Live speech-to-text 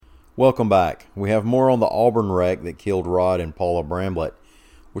Welcome back. We have more on the Auburn wreck that killed Rod and Paula Bramblett.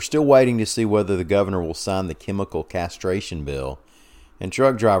 We're still waiting to see whether the governor will sign the chemical castration bill, and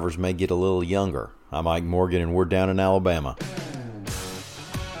truck drivers may get a little younger. I'm Mike Morgan, and we're down in Alabama.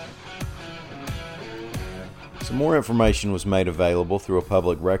 Some more information was made available through a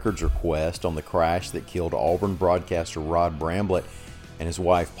public records request on the crash that killed Auburn broadcaster Rod Bramblett and his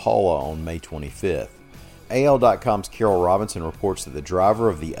wife Paula on May 25th. AL.com's Carol Robinson reports that the driver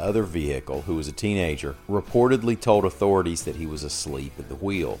of the other vehicle, who was a teenager, reportedly told authorities that he was asleep at the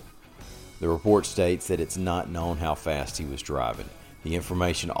wheel. The report states that it's not known how fast he was driving. The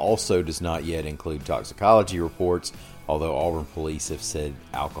information also does not yet include toxicology reports, although Auburn police have said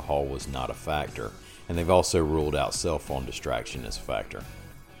alcohol was not a factor, and they've also ruled out cell phone distraction as a factor.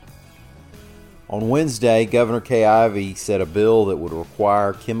 On Wednesday, Governor Kay Ivey said a bill that would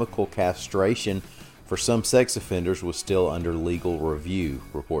require chemical castration for some sex offenders was still under legal review,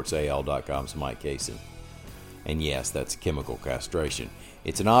 reports AL.com's Mike Cason. And yes, that's chemical castration.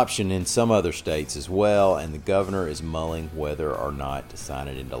 It's an option in some other states as well, and the governor is mulling whether or not to sign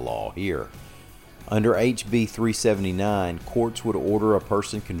it into law here. Under HB 379, courts would order a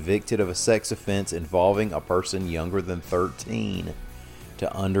person convicted of a sex offense involving a person younger than 13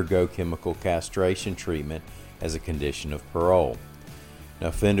 to undergo chemical castration treatment as a condition of parole. Now,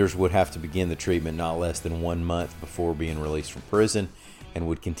 offenders would have to begin the treatment not less than 1 month before being released from prison and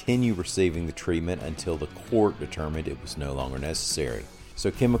would continue receiving the treatment until the court determined it was no longer necessary. So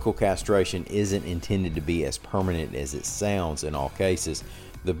chemical castration isn't intended to be as permanent as it sounds in all cases.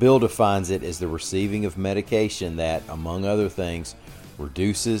 The bill defines it as the receiving of medication that, among other things,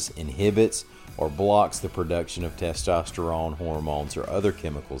 reduces, inhibits, or blocks the production of testosterone, hormones, or other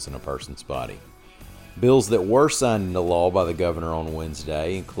chemicals in a person's body. Bills that were signed into law by the governor on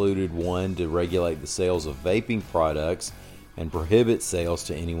Wednesday included one to regulate the sales of vaping products and prohibit sales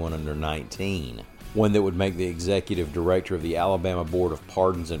to anyone under 19, one that would make the executive director of the Alabama Board of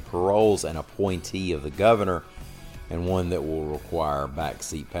Pardons and Paroles an appointee of the governor, and one that will require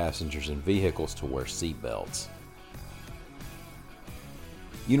backseat passengers in vehicles to wear seatbelts.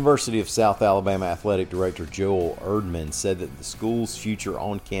 University of South Alabama Athletic Director Joel Erdman said that the school's future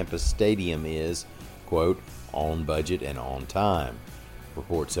on-campus stadium is, quote, on budget and on time,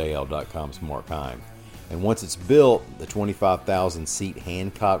 reports AL.com's Mark Heim. And once it's built, the 25,000-seat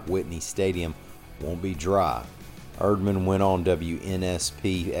Hancock Whitney Stadium won't be dry. Erdman went on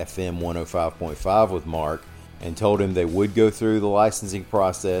WNSP FM 105.5 with Mark and told him they would go through the licensing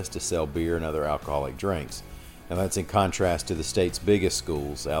process to sell beer and other alcoholic drinks. Now that's in contrast to the state's biggest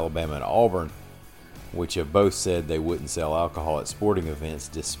schools, Alabama and Auburn, which have both said they wouldn't sell alcohol at sporting events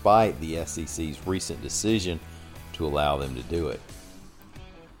despite the SEC's recent decision to allow them to do it.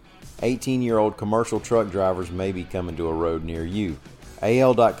 18-year-old commercial truck drivers may be coming to a road near you.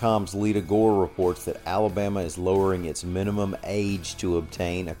 AL.com's Lita Gore reports that Alabama is lowering its minimum age to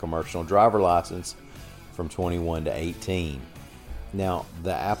obtain a commercial driver license from 21 to 18. Now,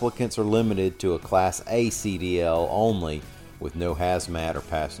 the applicants are limited to a Class A CDL only, with no hazmat or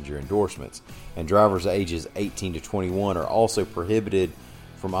passenger endorsements, and drivers ages 18 to 21 are also prohibited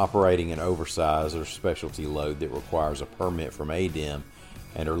from operating an oversized or specialty load that requires a permit from ADEM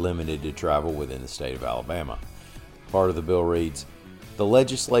and are limited to travel within the state of Alabama. Part of the bill reads, the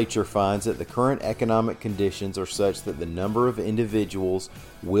legislature finds that the current economic conditions are such that the number of individuals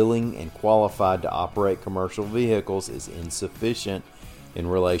willing and qualified to operate commercial vehicles is insufficient in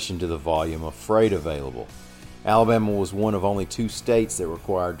relation to the volume of freight available. Alabama was one of only 2 states that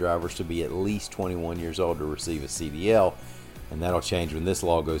required drivers to be at least 21 years old to receive a CDL, and that'll change when this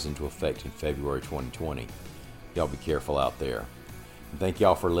law goes into effect in February 2020. Y'all be careful out there. And thank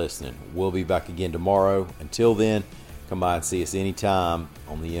y'all for listening. We'll be back again tomorrow. Until then, come by and see us anytime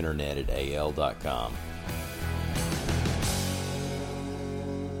on the internet at AL.com.